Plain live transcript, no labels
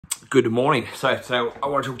Good morning. So I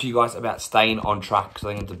want to talk to you guys about staying on track, because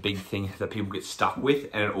I think it's a big thing that people get stuck with,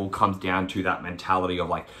 and it all comes down to that mentality of,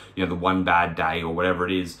 like, you know, the one bad day or whatever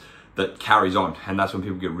it is that carries on. And that's when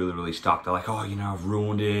people get really, really stuck. They're like, oh, you know, I've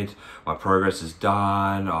ruined it. My progress is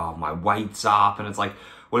done. Oh, my weight's up. And it's like,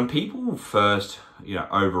 when people first, you know,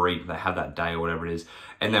 overeat, they have that day or whatever it is,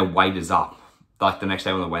 and their weight is up, like the next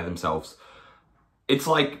day when they weigh themselves, it's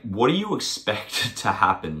like, what do you expect to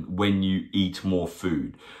happen when you eat more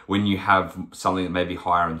food? When you have something that may be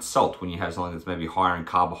higher in salt, when you have something that's maybe higher in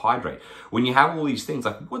carbohydrate, when you have all these things,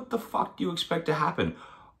 like, what the fuck do you expect to happen?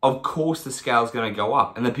 Of course the scale's gonna go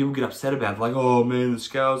up. And then people get upset about it, like, oh man, the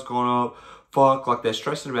scale's gone up, fuck, like they're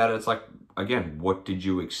stressing about it. It's like, again, what did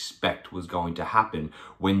you expect was going to happen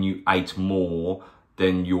when you ate more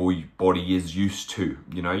than your body is used to?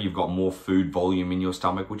 You know, you've got more food volume in your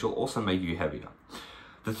stomach, which will also make you heavier.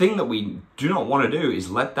 The thing that we do not want to do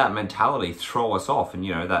is let that mentality throw us off. And,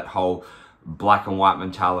 you know, that whole black and white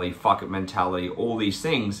mentality, fuck it mentality, all these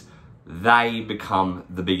things, they become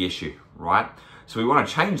the big issue, right? So we want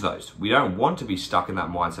to change those. We don't want to be stuck in that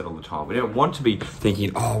mindset all the time. We don't want to be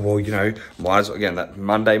thinking, oh, well, you know, might as well, again, that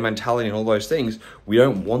Monday mentality and all those things. We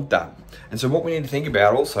don't want that. And so what we need to think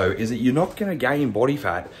about also is that you're not going to gain body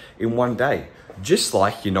fat in one day, just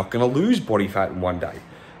like you're not going to lose body fat in one day.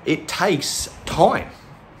 It takes time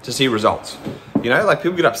to see results. You know, like,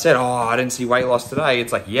 people get upset, oh, I didn't see weight loss today.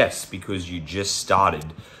 It's like, yes, because you just started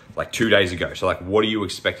like 2 days ago. So, like, what are you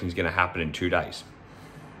expecting is going to happen in 2 days?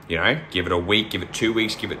 You know, give it a week, give it 2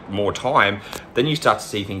 weeks, give it more time. Then you start to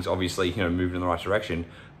see things, obviously, you know, moving in the right direction,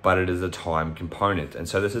 but it is a time component. And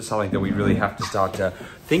so this is something that we really have to start to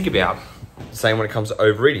think about. Same when it comes to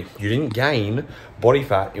overeating. You didn't gain body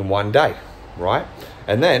fat in one day, right?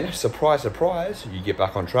 And then, surprise, surprise, you get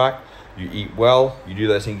back on track, you eat well, you do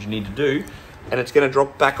those things you need to do, and it's going to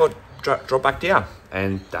drop back down.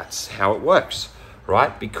 And that's how it works,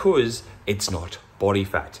 right? Because it's not body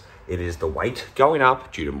fat. It is the weight going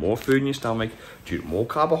up due to more food in your stomach, due to more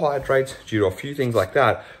carbohydrates, due to a few things like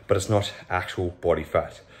that, but it's not actual body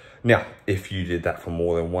fat. Now, if you did that for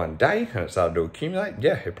more than one day and it started to accumulate,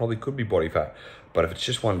 yeah, it probably could be body fat. But if it's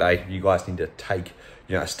just one day, you guys need to take,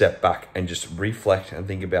 you know, a step back and just reflect and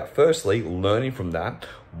think about, firstly, learning from that.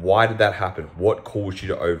 Why did that happen? What caused you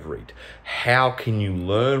to overeat? How can you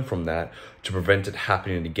learn from that to prevent it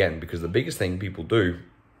happening again? Because the biggest thing people do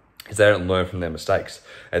is they don't learn from their mistakes.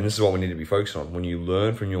 And this is what we need to be focused on. When you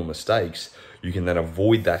learn from your mistakes, you can then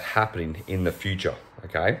avoid that happening in the future,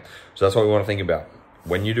 okay? So that's what we want to think about.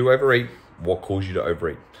 When you do overeat, what caused you to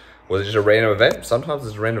overeat? Was it just a random event? Sometimes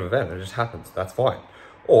it's a random event, it just happens, that's fine.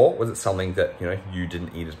 Or was it something that, you know, you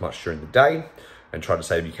didn't eat as much during the day and tried to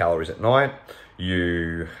save your calories at night?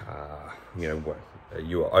 You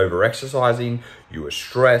were over-exercising, you were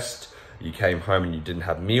stressed, you came home and you didn't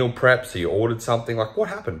have meal prep, so you ordered something. Like, what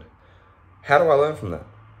happened? How do I learn from that?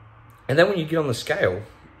 And then when you get on the scale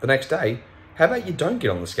the next day, how about you don't get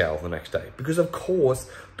on the scale the next day? Because of course,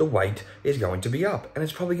 the weight is going to be up, and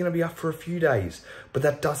it's probably going to be up for a few days, but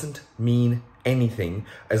that doesn't mean anything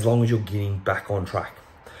as long as you're getting back on track.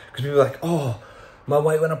 Because people are like, oh, my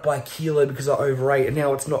weight went up by 1 kilo because I overate, and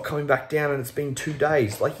now it's not coming back down and it's been 2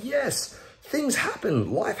 days. Like, yes, things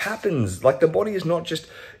happen, life happens. Like, the body is not just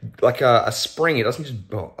like a spring. It doesn't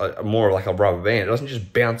just, more like a rubber band. It doesn't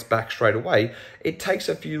just bounce back straight away. It takes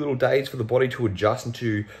a few little days for the body to adjust and to,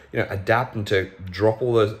 you know, adapt and to drop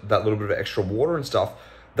all that little bit of extra water and stuff.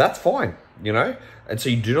 That's fine, you know? And so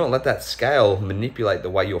you do not let that scale manipulate the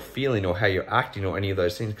way you're feeling or how you're acting or any of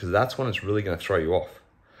those things, because that's when it's really going to throw you off.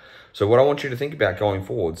 So what I want you to think about going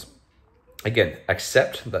forwards, again,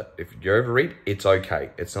 accept that if you overeat, it's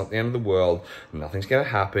okay. It's not the end of the world. Nothing's going to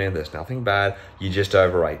happen. There's nothing bad. You just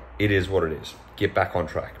overate. It is what it is. Get back on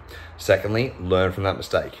track. Secondly, learn from that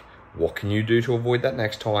mistake. What can you do to avoid that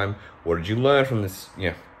next time? What did you learn from this,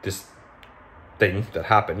 you know, this thing that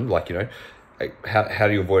happened? Like, you know, how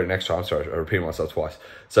do you avoid it next time? Sorry, I repeated myself twice.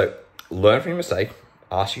 So learn from your mistake.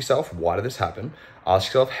 Ask yourself, why did this happen? Ask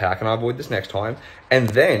yourself, how can I avoid this next time? And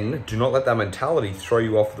then do not let that mentality throw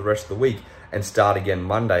you off for the rest of the week and start again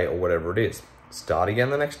Monday or whatever it is. Start again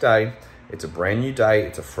the next day. It's a brand new day.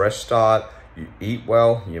 It's a fresh start. You eat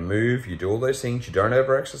well, you move, you do all those things. You don't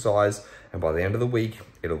over-exercise. And by the end of the week,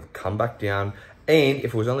 it'll come back down. And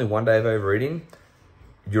if it was only 1 day of overeating,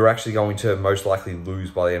 you're actually going to most likely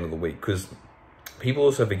lose by the end of the week. Because people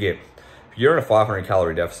also forget, if you're in a 500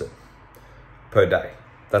 calorie deficit per day,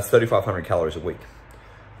 that's 3,500 calories a week.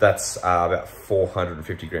 That's about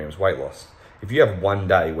 450 grams weight loss. If you have 1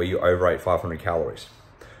 day where you overate 500 calories,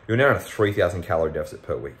 you're now in a 3,000 calorie deficit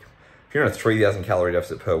per week. If you're in a 3,000 calorie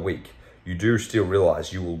deficit per week, you do still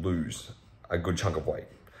realize you will lose a good chunk of weight.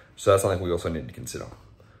 So that's something we also need to consider.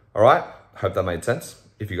 All right, hope that made sense.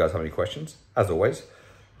 If you guys have any questions, as always,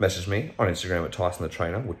 message me on Instagram at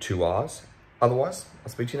tysonthetrainerr with 2 R's. Otherwise,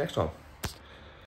 I'll speak to you next time.